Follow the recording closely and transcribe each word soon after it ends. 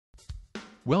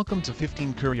Welcome to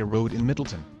 15 Currier Road in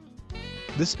Middleton.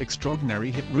 This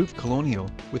extraordinary hip roof colonial,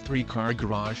 with 3-car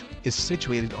garage, is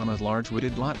situated on a large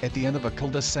wooded lot at the end of a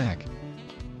cul-de-sac.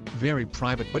 Very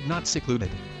private but not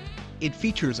secluded. It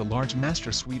features a large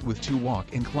master suite with 2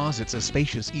 walk-in closets, a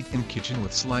spacious eat-in kitchen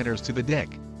with sliders to the deck.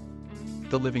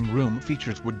 The living room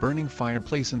features wood-burning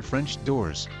fireplace and French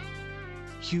doors.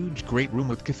 Huge great room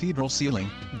with cathedral ceiling,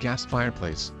 gas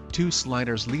fireplace, 2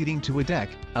 sliders leading to a deck,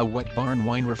 a wet barn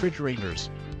wine refrigerators.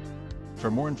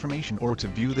 For more information or to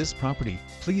view this property,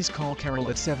 please call Carol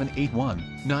at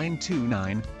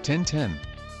 781-929-1010.